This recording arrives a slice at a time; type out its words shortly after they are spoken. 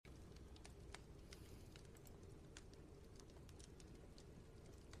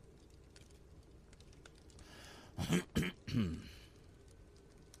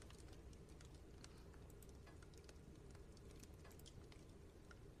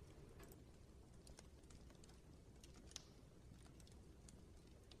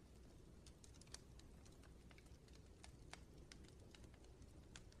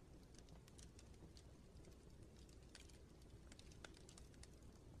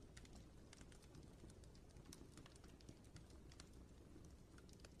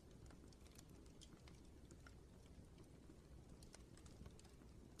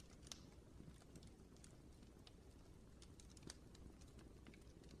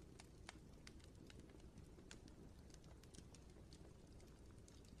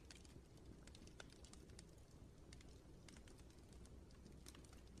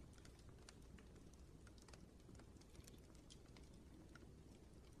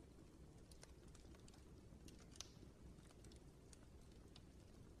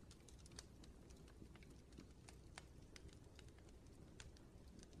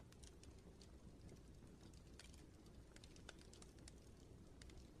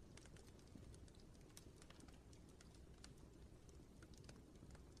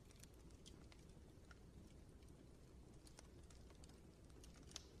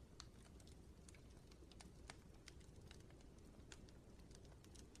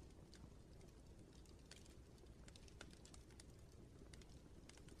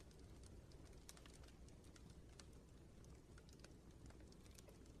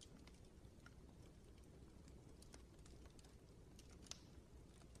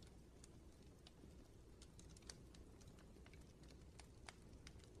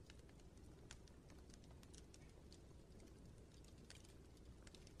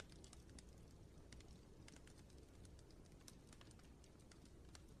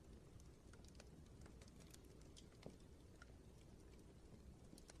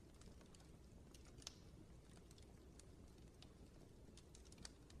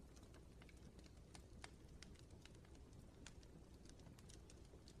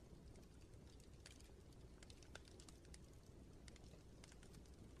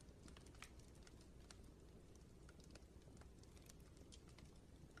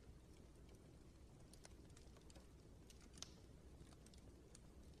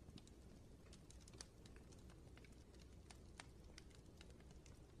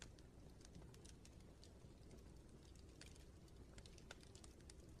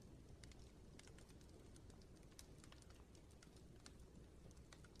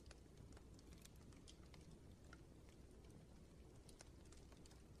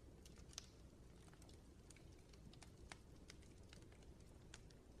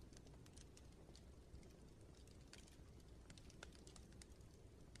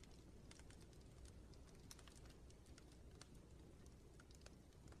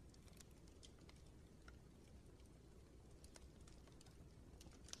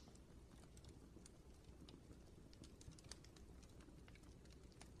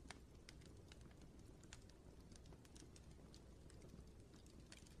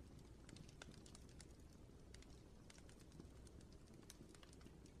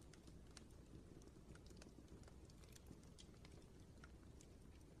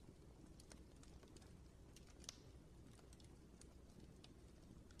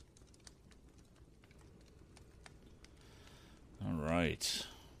right.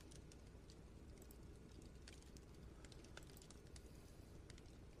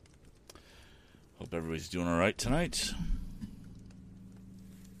 Hope everybody's doing all right tonight.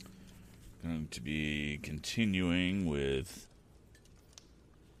 Going to be continuing with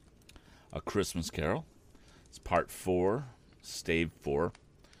A Christmas Carol. It's part 4, stave 4,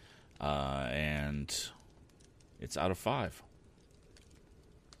 and it's out of 5.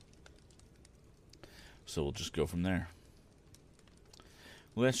 So we'll just go from there.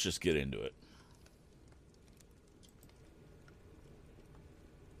 Let's just get into it.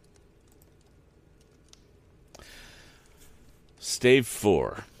 Stave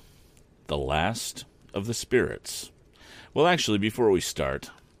 4, The Last of the Spirits. Well, actually, before we start,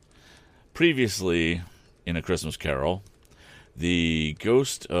 previously in A Christmas Carol, the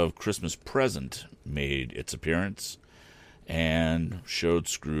ghost of Christmas Present made its appearance and showed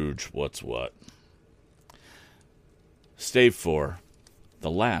Scrooge what's what. Stave 4,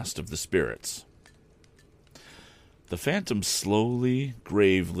 The Last of the Spirits. The phantom slowly,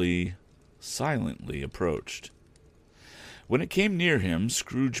 gravely, silently approached. When it came near him,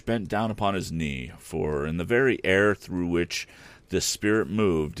 Scrooge bent down upon his knee, for in the very air through which the spirit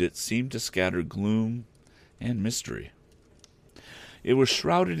moved, it seemed to scatter gloom and mystery. It was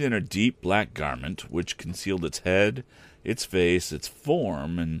shrouded in a deep black garment, which concealed its head, its face, its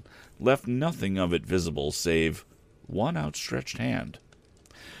form, and left nothing of it visible save one outstretched hand.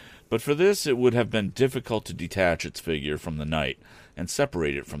 But for this it would have been difficult to detach its figure from the night and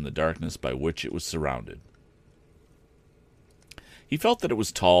separate it from the darkness by which it was surrounded. He felt that it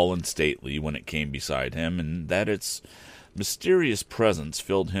was tall and stately when it came beside him, and that its mysterious presence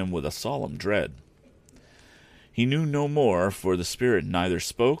filled him with a solemn dread. He knew no more, for the spirit neither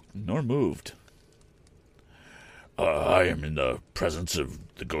spoke nor moved. I am in the presence of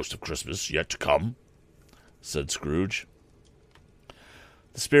the ghost of Christmas yet to come, said Scrooge.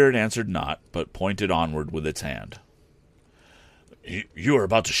 The spirit answered not, but pointed onward with its hand. You are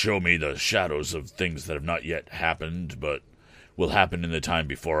about to show me the shadows of things that have not yet happened, but will happen in the time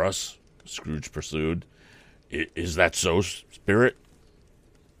before us, Scrooge pursued. Is that so, spirit?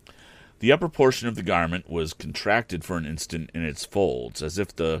 The upper portion of the garment was contracted for an instant in its folds, as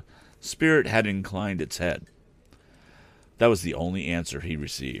if the spirit had inclined its head. That was the only answer he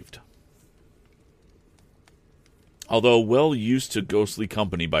received. Although well used to ghostly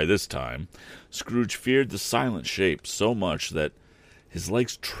company by this time, Scrooge feared the silent shape so much that his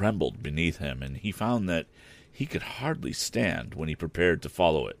legs trembled beneath him, and he found that he could hardly stand when he prepared to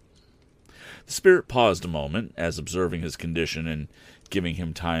follow it. The spirit paused a moment, as observing his condition and giving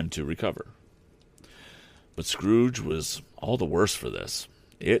him time to recover. But Scrooge was all the worse for this.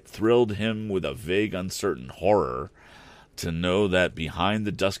 It thrilled him with a vague, uncertain horror to know that behind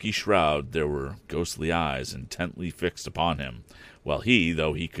the dusky shroud there were ghostly eyes intently fixed upon him, while he,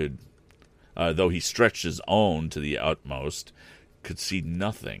 though he stretched his own to the utmost, could see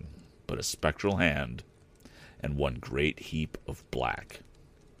nothing but a spectral hand and one great heap of black.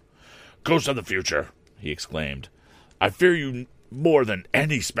 "Ghost of the future," he exclaimed, "I fear you more than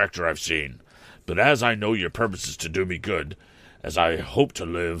any spectre I've seen, but as I know your purpose is to do me good, as I hope to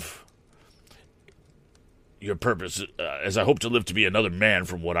live to be another man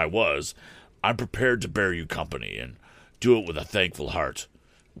from what I was, I'm prepared to bear you company, and do it with a thankful heart.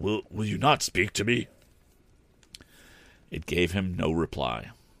 Will you not speak to me?" It gave him no reply.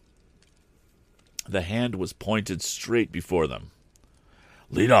 The hand was pointed straight before them.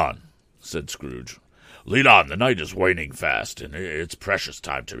 "Lead on," said Scrooge. "Lead on. The night is waning fast, and it's precious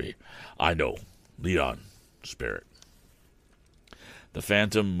time to me. I know. Lead on, spirit." The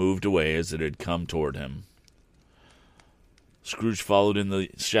phantom moved away as it had come toward him. Scrooge followed in the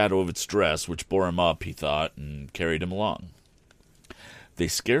shadow of its dress, which bore him up, he thought, and carried him along. They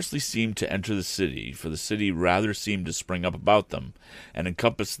scarcely seemed to enter the city, for the city rather seemed to spring up about them and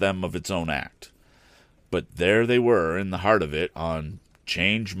encompass them of its own act. But there they were, in the heart of it, on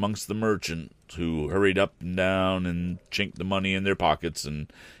 'change amongst the merchants, who hurried up and down and chinked the money in their pockets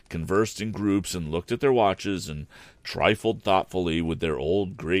and conversed in groups and looked at their watches and trifled thoughtfully with their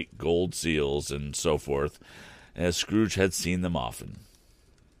old great gold seals and so forth, as Scrooge had seen them often.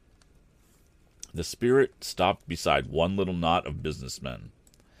 The spirit stopped beside one little knot of businessmen.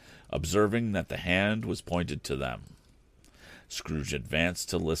 Observing that the hand was pointed to them, Scrooge advanced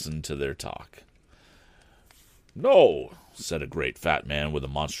to listen to their talk. "No," said a great fat man with a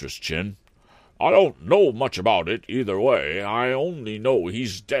monstrous chin. "I don't know much about it either way. I only know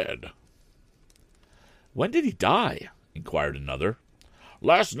he's dead." "When did he die?" inquired another.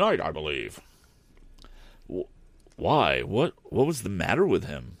 "Last night, I believe." "Why? What was the matter with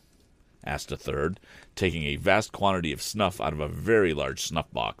him?" asked a third, taking a vast quantity of snuff out of a very large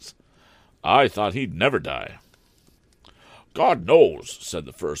snuff box. "I thought he'd never die." "God knows," said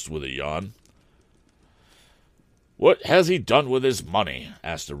the first with a yawn. "What has he done with his money?"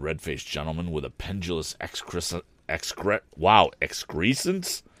 asked a red-faced gentleman with a pendulous excrescence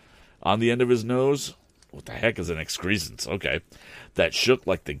on the end of his nose. What the heck is an excrescence? Okay. That shook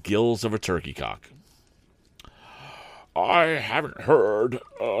like the gills of a turkey cock. "I haven't heard,"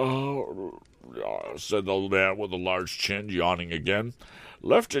 said the man with the large chin, yawning again.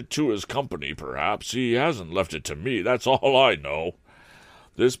 "Left it to his company, perhaps. He hasn't left it to me, that's all I know."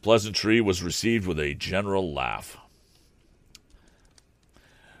 This pleasantry was received with a general laugh.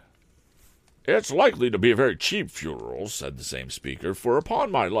 "It's likely to be a very cheap funeral," said the same speaker, "for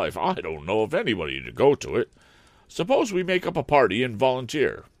upon my life I don't know of anybody to go to it. Suppose we make up a party and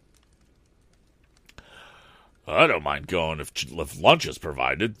volunteer." "I don't mind going if lunch is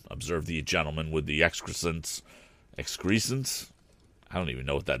provided," observed the gentleman with the excrescence? I don't even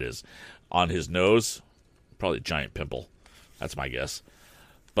know what that is. On his nose? Probably a giant pimple. That's my guess.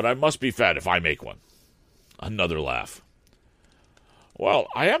 "But I must be fed if I make one." Another laugh. "Well,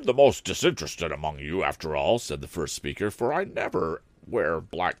 I am the most disinterested among you, after all," said the first speaker, "for I never wear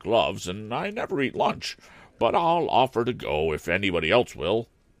black gloves, and I never eat lunch. But I'll offer to go if anybody else will.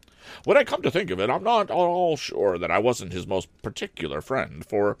 When I come to think of it, I'm not at all sure that I wasn't his most particular friend,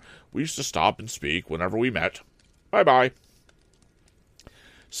 for we used to stop and speak whenever we met. Bye-bye."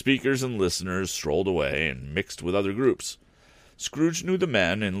 Speakers and listeners strolled away and mixed with other groups. Scrooge knew the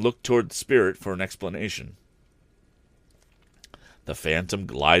men and looked toward the spirit for an explanation. The phantom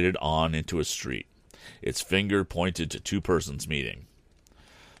glided on into a street. Its finger pointed to two persons meeting.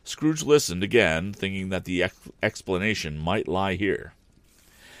 Scrooge listened again, thinking that the explanation might lie here.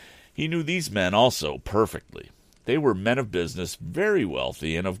 He knew these men also perfectly. They were men of business, very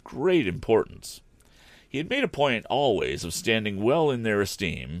wealthy, and of great importance. He had made a point always of standing well in their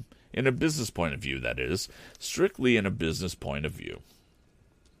esteem, in a business point of view, that is, strictly in a business point of view.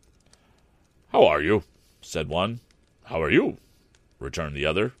 "How are you?" said one. "How are you?" returned the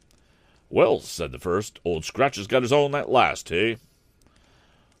other. "Well," said the first, "Old Scratch has got his own at last, eh?"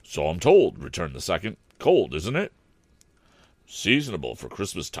 "So I'm told," returned the second. "Cold, isn't it?" "Seasonable for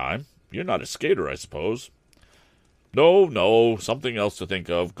Christmas time. You're not a skater, I suppose?" No, something else to think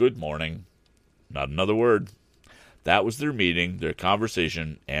of. Good morning." Not another word. That was their meeting, their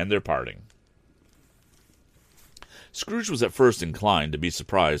conversation, and their parting. Scrooge was at first inclined to be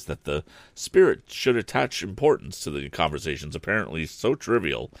surprised that the spirit should attach importance to the conversations apparently so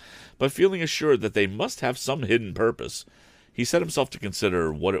trivial, but feeling assured that they must have some hidden purpose, he set himself to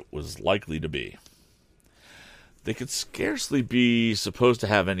consider what it was likely to be. They could scarcely be supposed to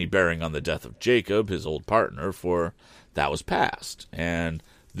have any bearing on the death of Jacob, his old partner, for that was past, and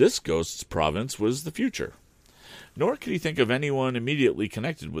this ghost's province was the future. Nor could he think of anyone immediately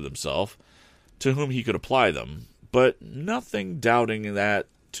connected with himself to whom he could apply them, but nothing doubting that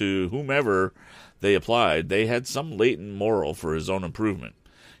to whomever they applied, they had some latent moral for his own improvement.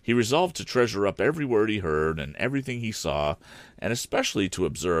 He resolved to treasure up every word he heard and everything he saw, and especially to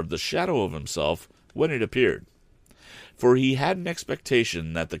observe the shadow of himself when it appeared. For he had an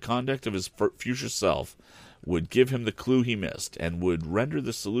expectation that the conduct of his future self would give him the clue he missed, and would render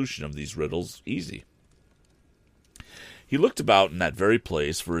the solution of these riddles easy. He looked about in that very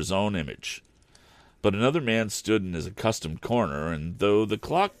place for his own image, but another man stood in his accustomed corner, and though the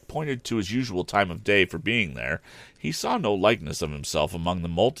clock pointed to his usual time of day for being there, he saw no likeness of himself among the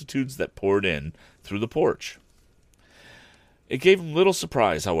multitudes that poured in through the porch. It gave him little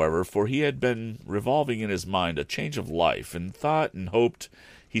surprise, however, for he had been revolving in his mind a change of life, and thought and hoped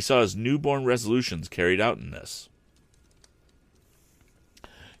he saw his newborn resolutions carried out in this.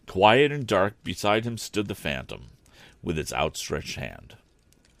 Quiet and dark beside him stood the phantom, with its outstretched hand.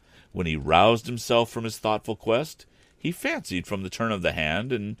 When he roused himself from his thoughtful quest, he fancied from the turn of the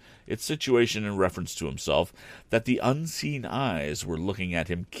hand and its situation in reference to himself that the unseen eyes were looking at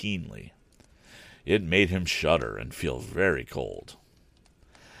him keenly. It made him shudder and feel very cold.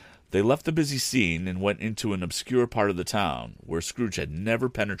 They left the busy scene and went into an obscure part of the town, where Scrooge had never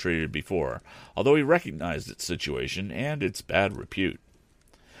penetrated before, although he recognized its situation and its bad repute.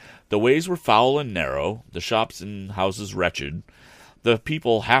 The ways were foul and narrow, the shops and houses wretched, the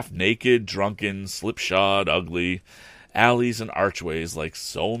people half naked, drunken, slipshod, ugly, alleys and archways like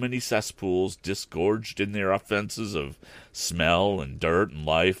so many cesspools disgorged in their offences of smell and dirt and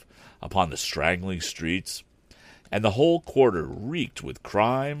life upon the straggling streets, and the whole quarter reeked with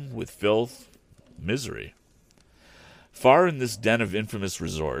crime, with filth, misery. Far in this den of infamous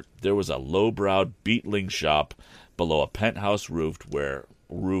resort, there was a low-browed, beetling shop below a penthouse roof where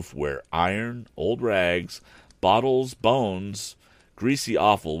roof where iron, old rags, bottles, bones, greasy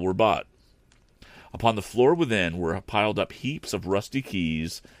offal were bought. Upon the floor within were piled up heaps of rusty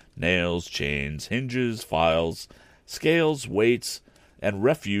keys, nails, chains, hinges, files, scales, weights, and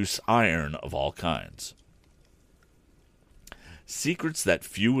refuse iron of all kinds. Secrets that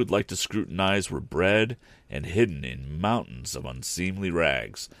few would like to scrutinize were bred and hidden in mountains of unseemly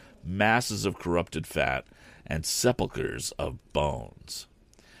rags, masses of corrupted fat, and sepulchres of bones.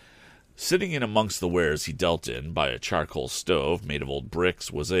 Sitting in amongst the wares he dealt in by a charcoal stove made of old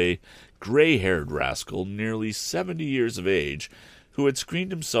bricks was a gray-haired rascal nearly 70 years of age, who had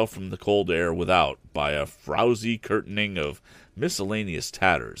screened himself from the cold air without by a frowsy curtaining of miscellaneous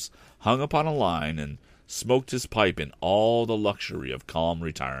tatters, hung upon a line, and smoked his pipe in all the luxury of calm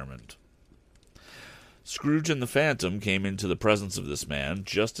retirement. Scrooge and the Phantom came into the presence of this man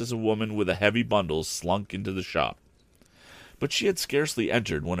just as a woman with a heavy bundle slunk into the shop. But she had scarcely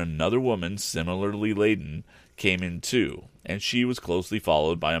entered when another woman, similarly laden, came in too, and she was closely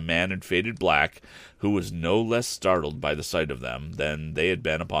followed by a man in faded black, who was no less startled by the sight of them than they had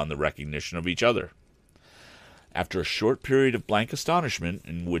been upon the recognition of each other. After a short period of blank astonishment,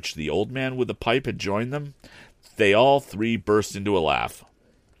 in which the old man with the pipe had joined them, they all three burst into a laugh.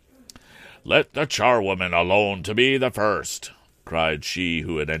 "Let the charwoman alone to be the first," cried she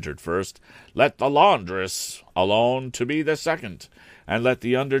who had entered first. "Let the laundress alone to be the second, and let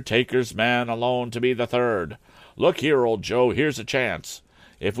the undertaker's man alone to be the third. Look here, old Joe, here's a chance.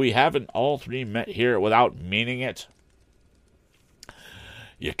 If we haven't all three met here without meaning it."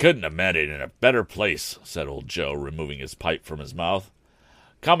 "You couldn't have met it in a better place," said old Joe, removing his pipe from his mouth.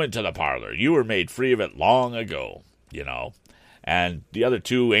 "Come into the parlor. You were made free of it long ago, you know, and the other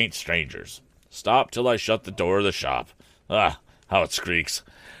two ain't strangers. Stop till I shut the door of the shop. Ah, how it squeaks.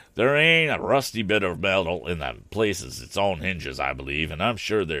 There ain't a rusty bit of metal in the place's its own hinges, I believe, and I'm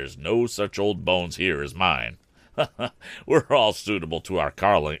sure there's no such old bones here as mine. We're all suitable to our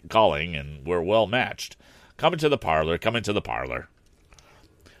calling, and we're well matched. Come into the parlor, come into the parlor."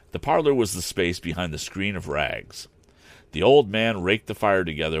 The parlor was the space behind the screen of rags. The old man raked the fire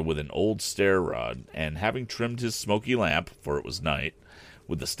together with an old stair rod, and having trimmed his smoky lamp, for it was night,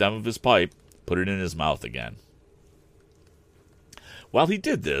 with the stem of his pipe, put it in his mouth again. While he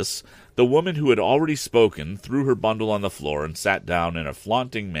did this, the woman who had already spoken threw her bundle on the floor and sat down in a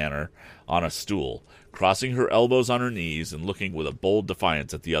flaunting manner on a stool, crossing her elbows on her knees and looking with a bold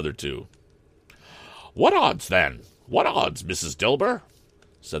defiance at the other two. "What odds, then? What odds, Mrs. Dilber?"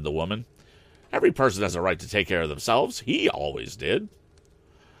 said the woman. "Every person has a right to take care of themselves. He always did."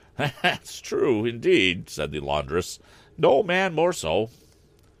 "That's true, indeed," said the laundress. "No man more so."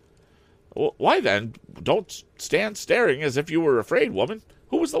 "Why, then, don't stand staring as if you were afraid, woman.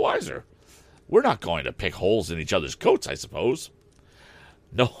 Who was the wiser? We're not going to pick holes in each other's coats, I suppose."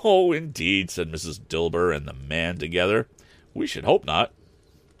 "No, indeed," said Mrs. Dilber and the man together. "We should hope not."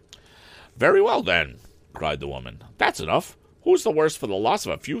 "Very well, then," cried the woman. "That's enough. Who's the worse for the loss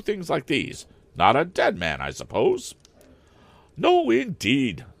of a few things like these? Not a dead man, I suppose." "No,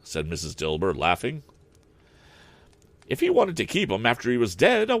 indeed," said Mrs. Dilber, laughing. "If he wanted to keep him after he was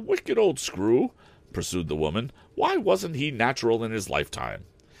dead, a wicked old screw," pursued the woman. "Why wasn't he natural in his lifetime?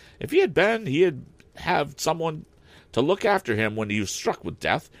 If he had been, he'd have someone to look after him when he was struck with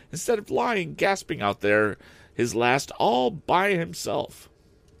death, instead of lying gasping out there his last all by himself."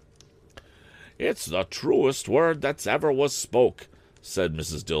 "It's the truest word that's ever was spoke," said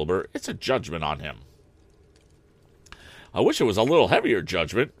Mrs. Dilber. "It's a judgment on him." "I wish it was a little heavier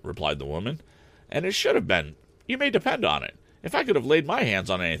judgment," replied the woman. "And it should have been. You may depend on it, if I could have laid my hands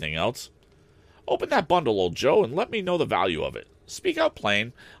on anything else. Open that bundle, old Joe, and let me know the value of it. Speak out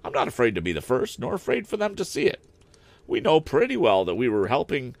plain. I'm not afraid to be the first, nor afraid for them to see it. We know pretty well that we were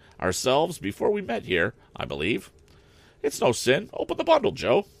helping ourselves before we met here, I believe. It's no sin. Open the bundle,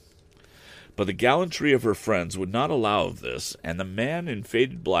 Joe." But the gallantry of her friends would not allow of this, and the man in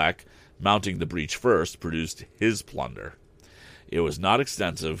faded black, mounting the breach first, produced his plunder. It was not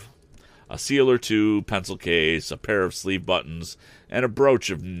extensive. A seal or two, pencil case, a pair of sleeve buttons, and a brooch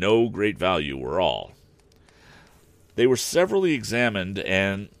of no great value were all. They were severally examined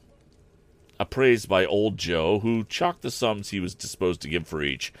and appraised by old Joe, who chalked the sums he was disposed to give for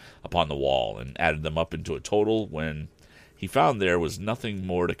each upon the wall, and added them up into a total when he found there was nothing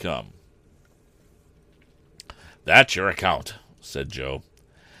more to come. "That's your account," said Joe,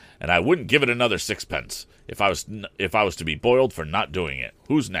 "and I wouldn't give it another sixpence if I was to be boiled for not doing it.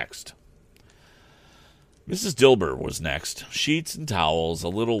 Who's next?" Mrs. Dilber was next. Sheets and towels, a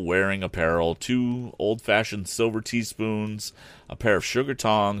little wearing apparel, 2 old-fashioned silver teaspoons, a pair of sugar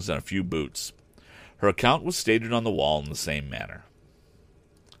tongs, and a few boots. Her account was stated on the wall in the same manner.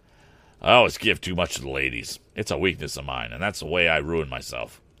 I always give too much to the ladies. It's a weakness of mine, and that's the way I ruin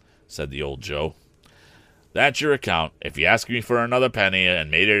myself," said the old Joe. "That's your account. If you asked me for another penny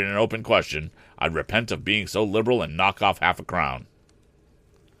and made it an open question, I'd repent of being so liberal and knock off half a crown."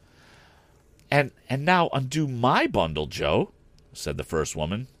 And now undo my bundle, Joe," said the first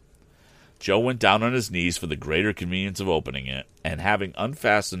woman. Joe went down on his knees for the greater convenience of opening it, and having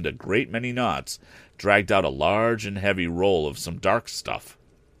unfastened a great many knots, dragged out a large and heavy roll of some dark stuff.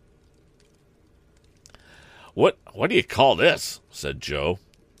 What do you call this?" said Joe.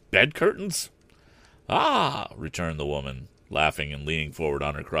 "Bed curtains?" "Ah," returned the woman, laughing and leaning forward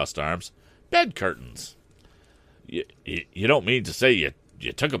on her crossed arms. "Bed curtains. You don't mean to say you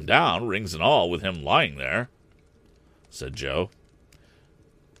took him down, rings and all, with him lying there?" said Joe.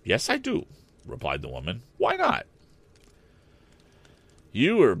 "Yes, I do," replied the woman. "Why not?"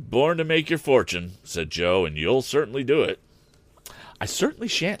 "You were born to make your fortune," said Joe, "and you'll certainly do it." "I certainly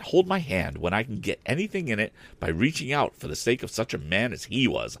shan't hold my hand when I can get anything in it by reaching out for the sake of such a man as he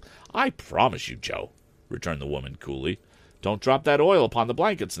was. I promise you, Joe," returned the woman coolly. "Don't drop that oil upon the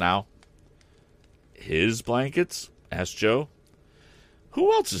blankets now." "His blankets?" asked Joe.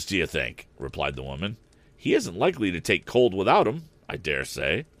 "Who else's, do you think?" replied the woman. "He isn't likely to take cold without 'em, I dare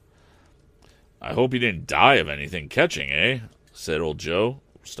say." "I hope he didn't die of anything catching, eh?" said old Joe,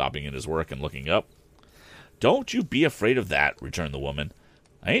 stopping in his work and looking up. "Don't you be afraid of that," returned the woman.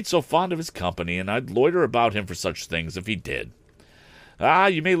 "I ain't so fond of his company, and I'd loiter about him for such things if he did. Ah,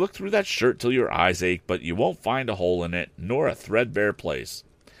 you may look through that shirt till your eyes ache, but you won't find a hole in it, nor a threadbare place.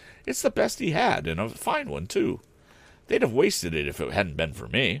 It's the best he had, and a fine one, too. They'd have wasted it if it hadn't been for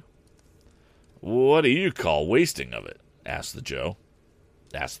me." "What do you call wasting of it?" asked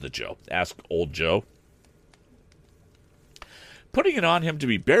old Joe. "Putting it on him to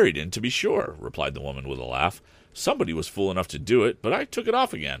be buried in, to be sure," replied the woman with a laugh. "Somebody was fool enough to do it, but I took it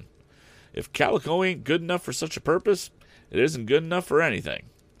off again. If calico ain't good enough for such a purpose, it isn't good enough for anything.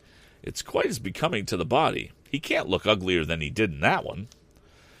 It's quite as becoming to the body. He can't look uglier than he did in that one."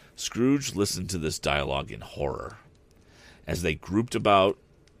 Scrooge listened to this dialogue in horror. As they grouped about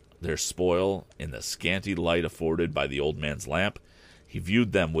their spoil in the scanty light afforded by the old man's lamp, he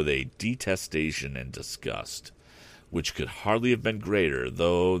viewed them with a detestation and disgust, which could hardly have been greater,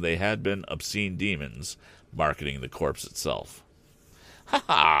 though they had been obscene demons marketing the corpse itself. "Ha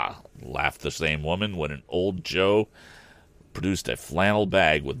ha!" laughed the same woman when an old Joe produced a flannel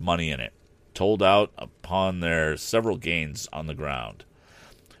bag with money in it, told out upon their several gains on the ground.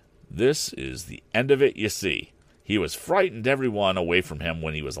 "This is the end of it, you see. He was frightened every one away from him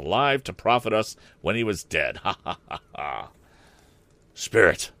when he was alive to profit us when he was dead. Ha ha ha ha!"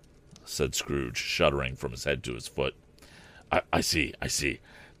 "Spirit," said Scrooge, shuddering from his head to his foot. I see.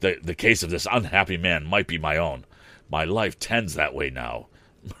 The case of this unhappy man might be my own. My life tends that way now.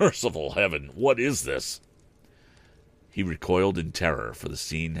 Merciful heaven, what is this?" He recoiled in terror, for the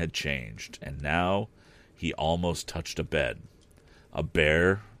scene had changed, and now he almost touched a bed. A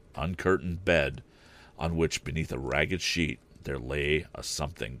bare, uncurtained bed, on which, beneath a ragged sheet, there lay a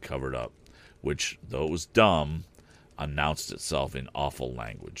something covered up, which, though it was dumb, announced itself in awful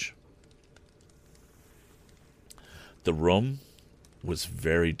language. The room was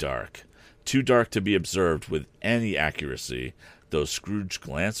very dark, too dark to be observed with any accuracy, though Scrooge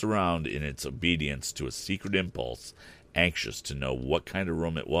glanced around in its obedience to a secret impulse, anxious to know what kind of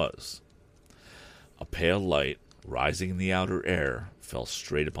room it was. A pale light, rising in the outer air, fell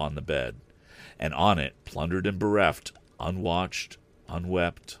straight upon the bed, and on it, plundered and bereft, unwatched,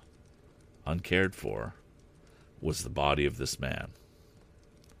 unwept, uncared for, was the body of this man.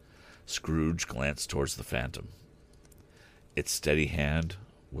 Scrooge glanced towards the phantom. Its steady hand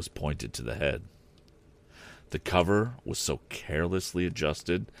was pointed to the head. The cover was so carelessly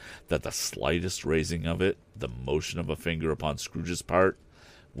adjusted that the slightest raising of it, the motion of a finger upon Scrooge's part,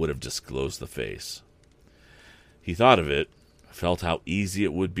 would have disclosed the face. He thought of it, felt how easy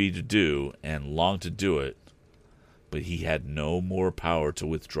it would be to do, and longed to do it, but he had no more power to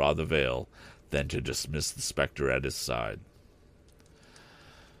withdraw the veil than to dismiss the spectre at his side.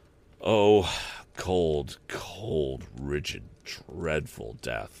 "Oh, cold, cold, rigid, dreadful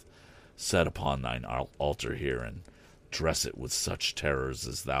death, set upon thine altar here, and dress it with such terrors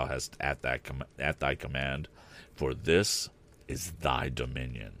as thou hast at thy command, for this is thy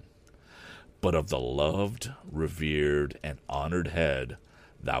dominion. But of the loved, revered, and honored head,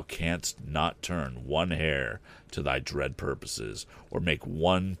 thou canst not turn one hair to thy dread purposes, or make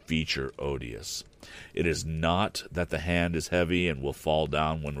one feature odious. It is not that the hand is heavy and will fall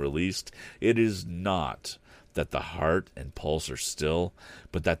down when released. It is not that the heart and pulse are still,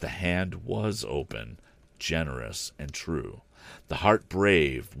 but that the hand was open, generous, and true, the heart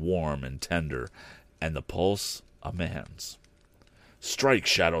brave, warm, and tender, and the pulse a man's. Strike,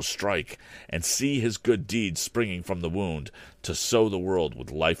 Shadow, strike, and see his good deeds springing from the wound to sow the world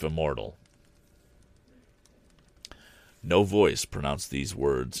with life immortal. No voice pronounced these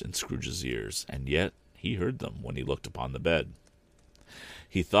words in Scrooge's ears, and yet he heard them when he looked upon the bed.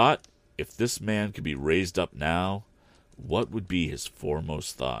 He thought, if this man could be raised up now, what would be his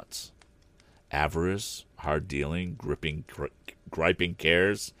foremost thoughts? Avarice, hard dealing, griping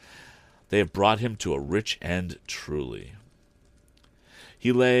cares, they have brought him to a rich end truly.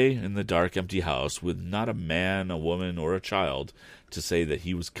 He lay in the dark, empty house with not a man, a woman, or a child to say that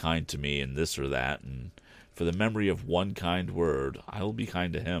he was kind to me in this or that, and for the memory of one kind word, I will be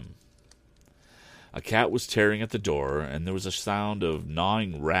kind to him. A cat was tearing at the door, and there was a sound of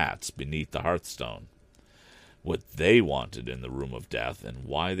gnawing rats beneath the hearthstone. What they wanted in the room of death, and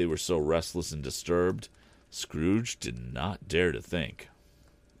why they were so restless and disturbed, Scrooge did not dare to think.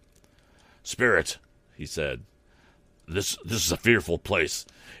 "Spirit," he said, This is a fearful place.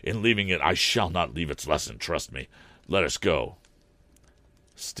 In leaving it, I shall not leave its lesson, trust me. Let us go."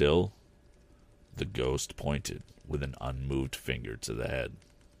 Still, the ghost pointed with an unmoved finger to the head.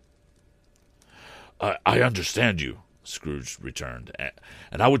 I understand you," Scrooge returned,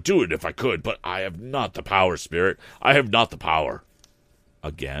 "and I would do it if I could, but I have not the power, Spirit. I have not the power."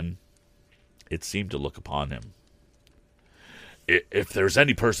 Again, it seemed to look upon him. "If there's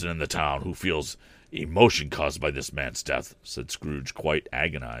any person in the town who feels emotion caused by this man's death," said Scrooge, quite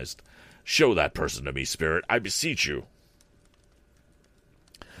agonized, "show that person to me, Spirit, I beseech you."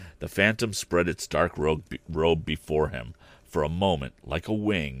 The phantom spread its dark robe before him for a moment like a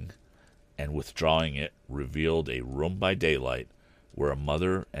wing, and withdrawing it, revealed a room by daylight where a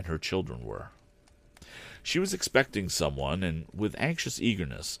mother and her children were. She was expecting someone, and with anxious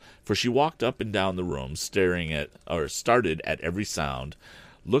eagerness, for she walked up and down the room, started at every sound,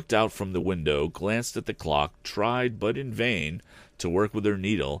 looked out from the window, glanced at the clock, tried, but in vain, to work with her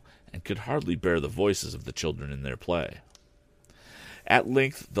needle, and could hardly bear the voices of the children in their play. At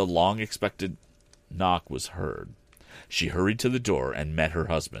length the long-expected knock was heard. She hurried to the door and met her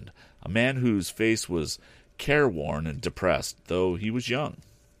husband, a man whose face was careworn and depressed, though he was young.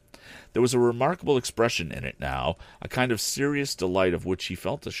 There was a remarkable expression in it now, a kind of serious delight of which he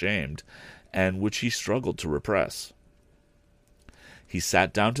felt ashamed, and which he struggled to repress. He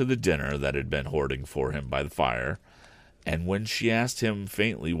sat down to the dinner that had been hoarding for him by the fire, and when she asked him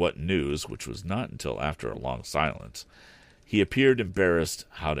faintly what news, which was not until after a long silence, he appeared embarrassed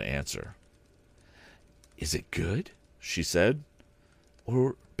how to answer. "Is it good," she said,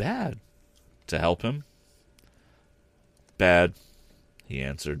 "or bad?" to help him. "Bad," he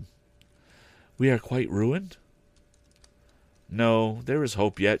answered. "We are quite ruined?" "No, there is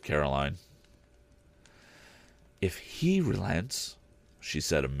hope yet, Caroline." "If he relents," she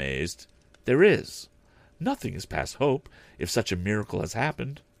said, amazed, "there is. Nothing is past hope, if such a miracle has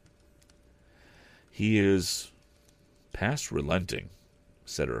happened." "He is past relenting,"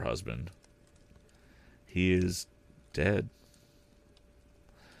 said her husband. "He is dead."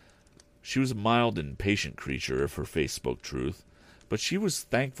 She was a mild and patient creature, if her face spoke truth, but she was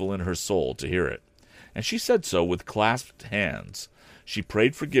thankful in her soul to hear it, and she said so with clasped hands. She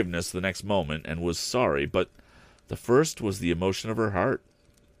prayed forgiveness the next moment, and was sorry, but the first was the emotion of her heart.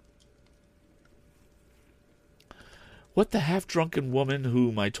 "What the half-drunken woman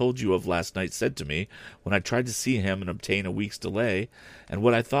whom I told you of last night said to me when I tried to see him and obtain a week's delay, and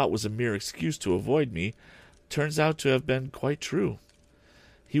what I thought was a mere excuse to avoid me, turns out to have been quite true.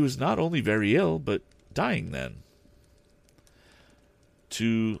 He was not only very ill, but dying then."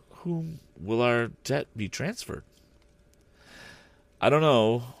 "To whom will our debt be transferred?" "I don't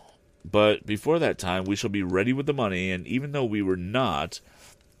know, but before that time we shall be ready with the money, and even though we were not,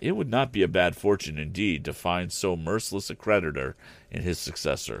 it would not be a bad fortune indeed to find so merciless a creditor in his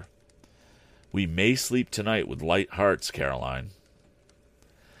successor. We may sleep tonight with light hearts, Caroline."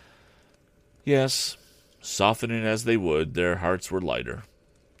 Yes, softening as they would, their hearts were lighter.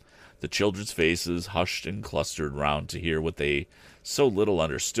 The children's faces, hushed and clustered round to hear what they so little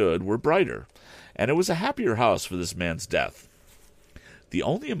understood, were brighter, and it was a happier house for this man's death. The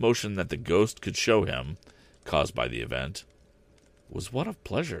only emotion that the ghost could show him, caused by the event, was one of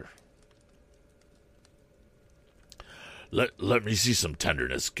pleasure. Let me see some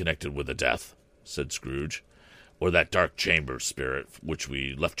tenderness connected with the death," said Scrooge, "or that dark chamber, Spirit, which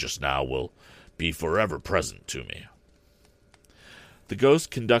we left just now, will be forever present to me." The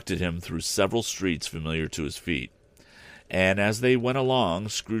ghost conducted him through several streets familiar to his feet, and as they went along,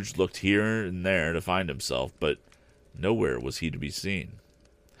 Scrooge looked here and there to find himself, but nowhere was he to be seen.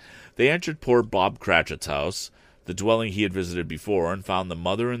 They entered poor Bob Cratchit's house, the dwelling he had visited before, and found the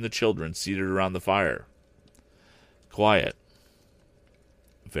mother and the children seated around the fire. Quiet.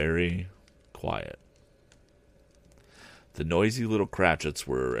 Very quiet. The noisy little Cratchits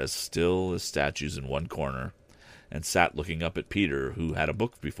were as still as statues in one corner, and sat looking up at Peter, who had a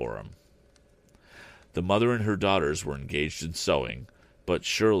book before him. The mother and her daughters were engaged in sewing, but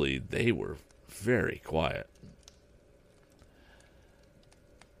surely they were very quiet.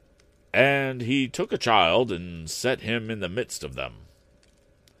 And he took a child and set him in the midst of them.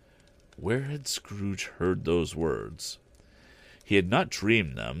 Where had Scrooge heard those words? He had not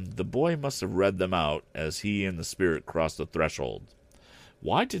dreamed them. The boy must have read them out as he and the spirit crossed the threshold.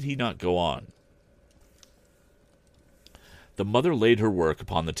 Why did he not go on? The mother laid her work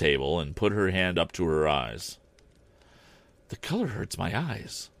upon the table and put her hand up to her eyes. "The color hurts my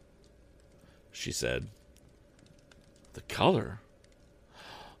eyes," she said. "The color?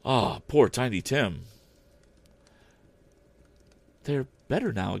 Ah, poor Tiny Tim." "They're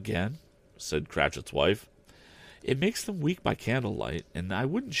better now again," said Cratchit's wife. "It makes them weak by candlelight, and I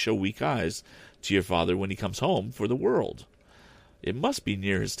wouldn't show weak eyes to your father when he comes home for the world. It must be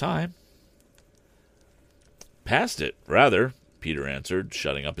near his time." "Past it, rather," Peter answered,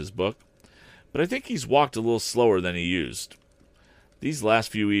 shutting up his book. "But I think he's walked a little slower than he used. These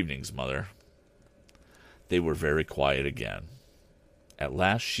last few evenings, Mother." They were very quiet again. At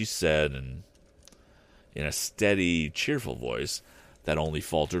last she said, in a steady, cheerful voice that only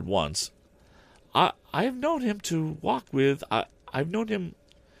faltered once, I have known him to walk with... I've known him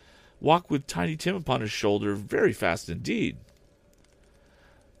walk with Tiny Tim upon his shoulder very fast indeed."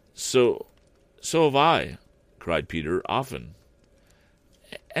 So have I," cried Peter, "often."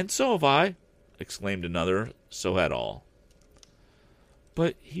 "And so have I," exclaimed another. So had all.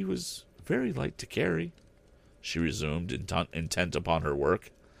 "But he was very light to carry," she resumed, intent upon her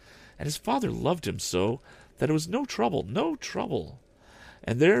work. "And his father loved him so that it was no trouble, no trouble.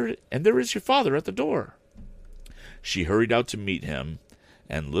 And there is your father at the door." She hurried out to meet him,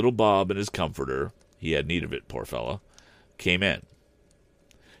 and little Bob and his comforter, he had need of it, poor fellow, came in.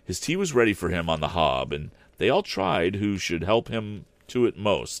 His tea was ready for him on the hob, and they all tried who should help him to it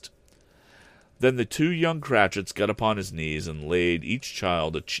most. Then the two young Cratchits got upon his knees and laid each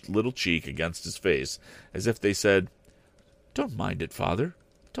child a little cheek against his face, as if they said, "Don't mind it, father.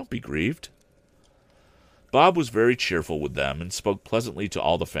 Don't be grieved." Bob was very cheerful with them, and spoke pleasantly to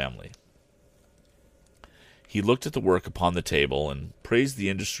all the family. He looked at the work upon the table, and praised the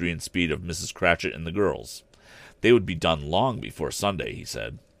industry and speed of Mrs. Cratchit and the girls. They would be done long before Sunday, he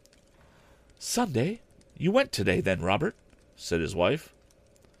said. "Sunday? You went today, then, Robert?" said his wife.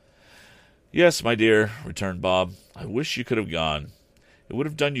 "Yes, my dear," returned Bob. "I wish you could have gone. It would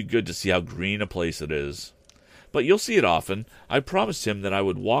have done you good to see how green a place it is. But you'll see it often. I promised him that I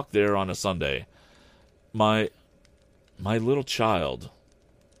would walk there on a Sunday. My little child.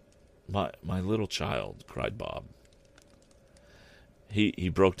 My little child," cried Bob. He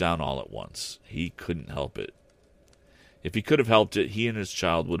broke down all at once. He couldn't help it. If he could have helped it, he and his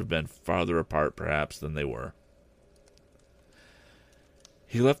child would have been farther apart, perhaps, than they were.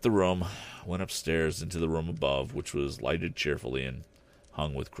 He left the room, went upstairs into the room above, which was lighted cheerfully and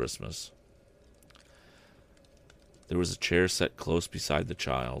hung with Christmas. There was a chair set close beside the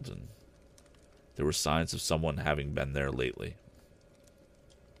child, and there were signs of someone having been there lately.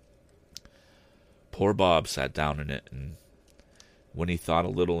 Poor Bob sat down in it, and when he thought a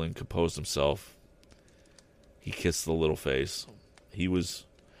little and composed himself, he kissed the little face. He was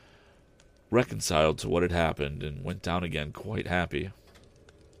reconciled to what had happened, and went down again quite happy.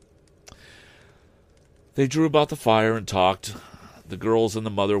 They drew about the fire and talked, the girls and the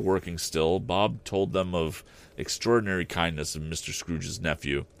mother working still. Bob told them of extraordinary kindness of Mr. Scrooge's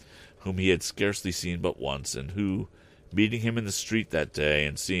nephew, whom he had scarcely seen but once, and who, meeting him in the street that day,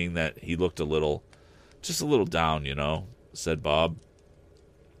 and seeing that he looked just a little down, said Bob,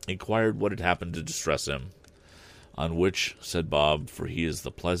 inquired what had happened to distress him. On which, said Bob, for he is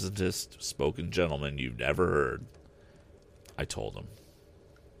the pleasantest spoken gentleman you've ever heard, I told him.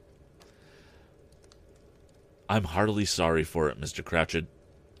 "I'm heartily sorry for it, Mr. Cratchit,"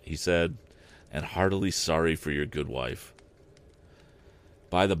 he said, "and heartily sorry for your good wife.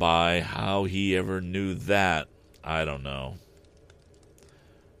 By the by, how he ever knew that, I don't know."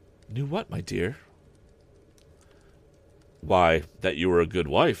 "Knew what, my dear?" "Why, that you were a good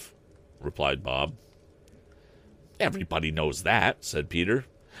wife," replied Bob. "Everybody knows that," said Peter.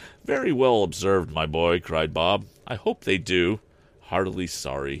 "Very well observed, my boy," cried Bob. "I hope they do." "Heartily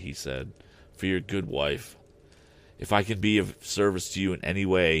sorry," he said, "for your good wife. If I can be of service to you in any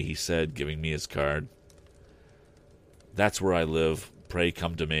way," he said, giving me his card. "That's where I live. Pray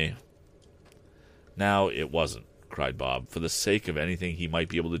come to me." Now, it wasn't cried Bob, for the sake of anything he might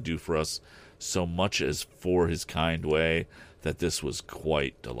be able to do for us, so much as for his kind way, that this was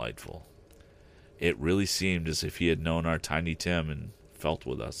quite delightful. It really seemed as if he had known our Tiny Tim and felt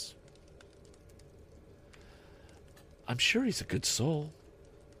with us. "I'm sure he's a good soul,"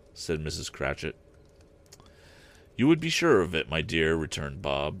 said Mrs. Cratchit. "You would be sure of it, my dear," returned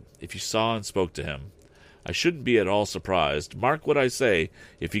Bob, "if you saw and spoke to him. I shouldn't be at all surprised, mark what I say,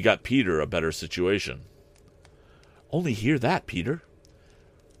 if he got Peter a better situation." "Only hear that, Peter,"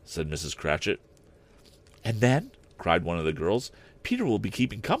 said Mrs. Cratchit. "And then," cried one of the girls, "Peter will be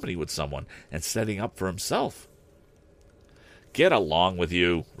keeping company with someone and setting up for himself." "Get along with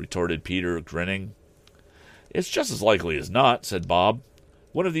you," retorted Peter, grinning. "It's just as likely as not," said Bob.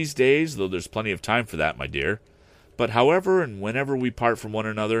 "One of these days, though there's plenty of time for that, my dear. But however and whenever we part from one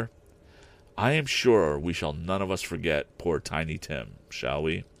another, I am sure we shall none of us forget poor Tiny Tim, shall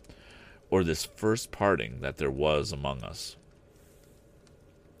we? Or this first parting that there was among us."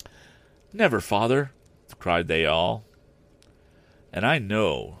 "Never, father," cried they all. "And I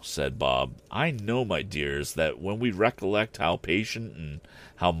know," said Bob, "I know, my dears, that when we recollect how patient and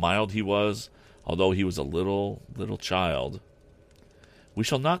how mild he was, although he was a little child, we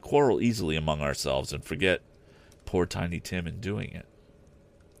shall not quarrel easily among ourselves and forget poor Tiny Tim in doing it."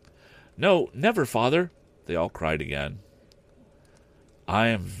 "No, never, father," they all cried again. "I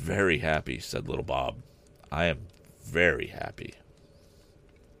am very happy," said little Bob. "I am very happy."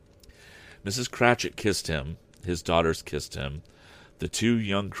 Mrs. Cratchit kissed him, his daughters kissed him, the two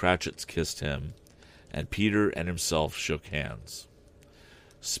young Cratchits kissed him, and Peter and himself shook hands.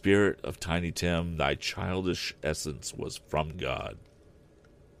 "Spirit of Tiny Tim, thy childish essence was from God."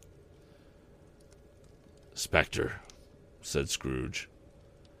 "Spectre," said Scrooge,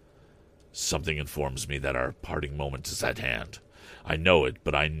 "something informs me that our parting moment is at hand. I know it,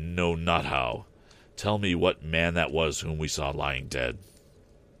 but I know not how. Tell me what man that was whom we saw lying dead."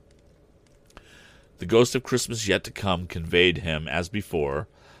 The ghost of Christmas yet to come conveyed him as before,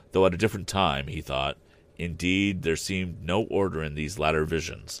 though at a different time, he thought. Indeed, there seemed no order in these latter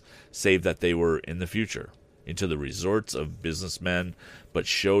visions, save that they were in the future, into the resorts of business men, but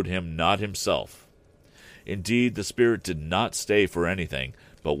showed him not himself. Indeed, the spirit did not stay for anything,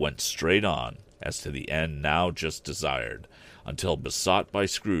 but went straight on, as to the end now just desired, until besought by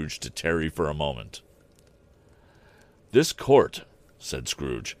Scrooge to tarry for a moment. "This court," said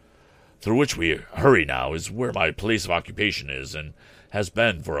Scrooge, "through which we hurry now, is where my place of occupation is, and has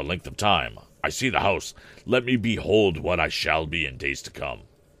been for a length of time. I see the house. Let me behold what I shall be in days to come."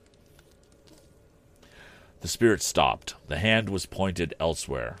 The spirit stopped. The hand was pointed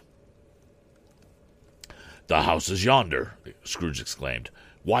elsewhere. "The house is yonder," Scrooge exclaimed.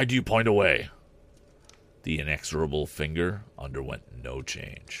 "Why do you point away?" The inexorable finger underwent no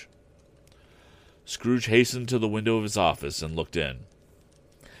change. Scrooge hastened to the window of his office and looked in.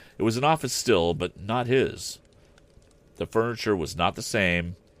 It was an office still, but not his. The furniture was not the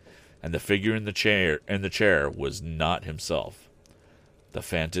same, and the figure in the chair was not himself. The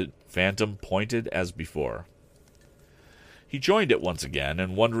phantom pointed as before. He joined it once again,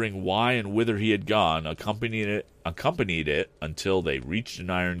 and wondering why and whither he had gone, accompanied it until they reached an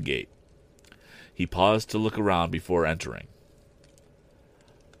iron gate. He paused to look around before entering.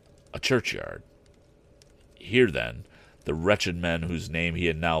 A churchyard. Here, then, the wretched men whose name he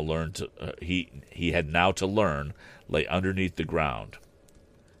had now to learn lay underneath the ground.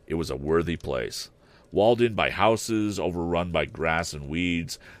 It was a worthy place, walled in by houses, overrun by grass and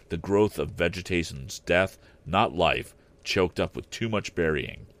weeds, the growth of vegetation's death, not life, choked up with too much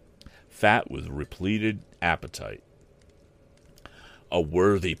burying, fat with repleted appetite. A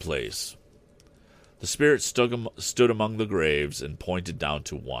worthy place. The spirit stood among the graves and pointed down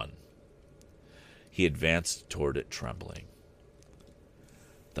to one. He advanced toward it trembling.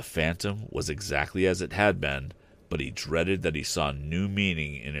 The phantom was exactly as it had been, but he dreaded that he saw new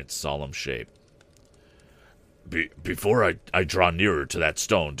meaning in its solemn shape. Before I draw nearer to that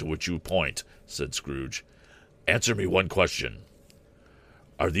stone to which you point," said Scrooge, "answer me one question.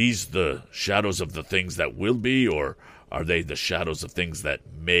 Are these the shadows of the things that will be, or are they the shadows of things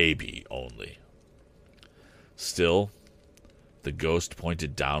that may be only?" Still, the ghost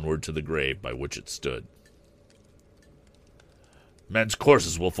pointed downward to the grave by which it stood. "Men's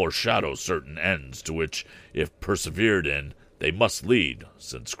courses will foreshadow certain ends to which, if persevered in, they must lead,"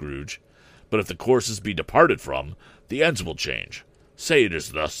 said Scrooge. "But if the courses be departed from, the ends will change. Say it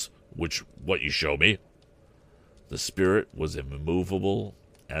is thus, what you show me." The spirit was immovable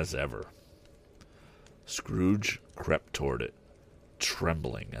as ever. Scrooge crept toward it,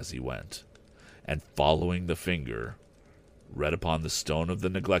 trembling as he went, and following the finger, read upon the stone of the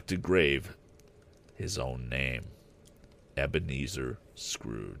neglected grave his own name. Ebenezer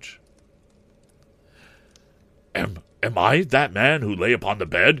Scrooge. Am I that man who lay upon the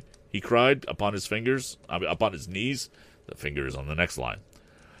bed? He cried upon his knees. The finger is on the next line.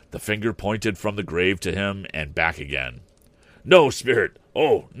 The finger pointed from the grave to him and back again. No, spirit!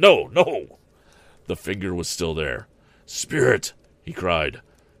 Oh, no, no! The finger was still there. Spirit, he cried,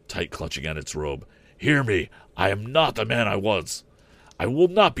 tight clutching at its robe. Hear me, I am not the man I was. I will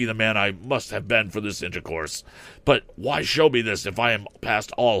not be the man I must have been for this intercourse. But why show me this if I am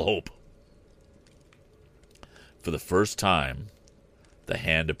past all hope? For the first time, the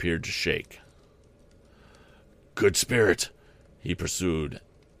hand appeared to shake. Good spirit, he pursued,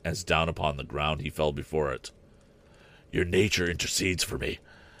 as down upon the ground he fell before it. Your nature intercedes for me,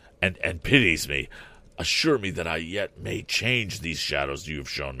 and pities me. Assure me that I yet may change these shadows you have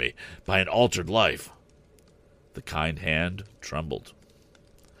shown me by an altered life. The kind hand trembled.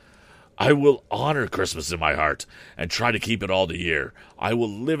 I will honor Christmas in my heart, and try to keep it all the year. I will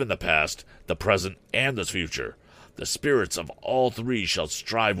live in the past, the present, and the future. The spirits of all three shall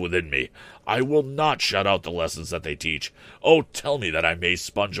strive within me. I will not shut out the lessons that they teach. Oh, tell me that I may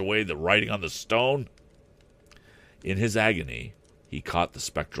sponge away the writing on the stone. In his agony, he caught the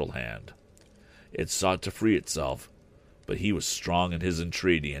spectral hand. It sought to free itself, but he was strong in his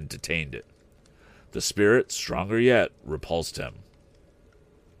entreaty and detained it. The spirit, stronger yet, repulsed him.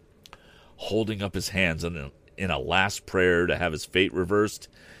 Holding up his hands in a last prayer to have his fate reversed,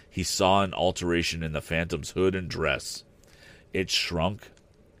 he saw an alteration in the phantom's hood and dress. It shrunk,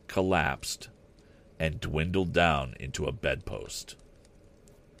 collapsed, and dwindled down into a bedpost.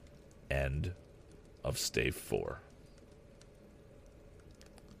 End of Stave 4.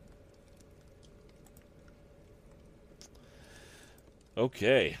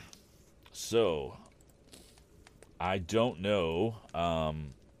 Okay, so I don't know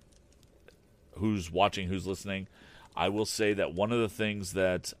who's watching, who's listening. I will say that one of the things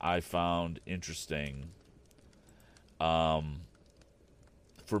that I found interesting for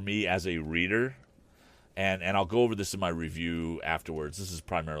me as a reader, and I'll go over this in my review afterwards. This is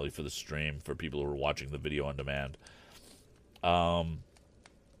primarily for the stream, for people who are watching the video on demand.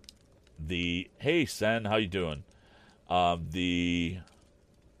 Hey, Sen, how you doing?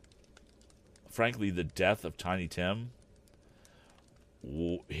 Frankly, the death of Tiny Tim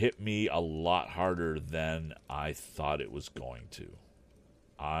hit me a lot harder than I thought it was going to.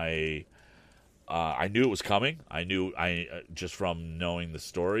 I knew it was coming. I knew just from knowing the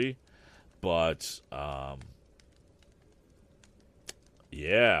story, but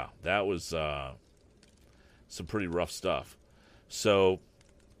yeah, that was some pretty rough stuff. So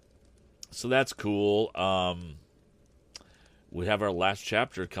that's cool. We have our last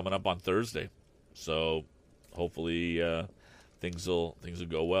chapter coming up on Thursday, so hopefully things will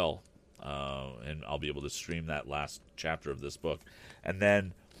go well, and I'll be able to stream that last chapter of this book. And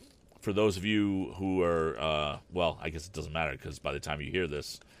then for those of you who are, well, I guess it doesn't matter because by the time you hear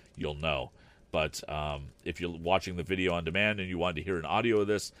this, you'll know. But if you're watching the video on demand and you wanted to hear an audio of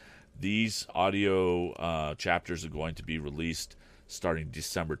this, these audio chapters are going to be released starting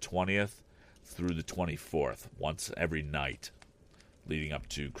December 20th through the 24th, once every night, leading up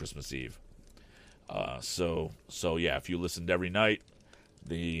to Christmas Eve. So yeah, if you listened every night,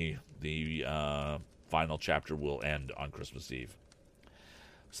 the final chapter will end on Christmas Eve.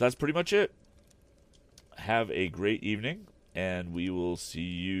 So that's pretty much it. Have a great evening, and we will see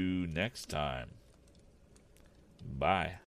you next time. Bye.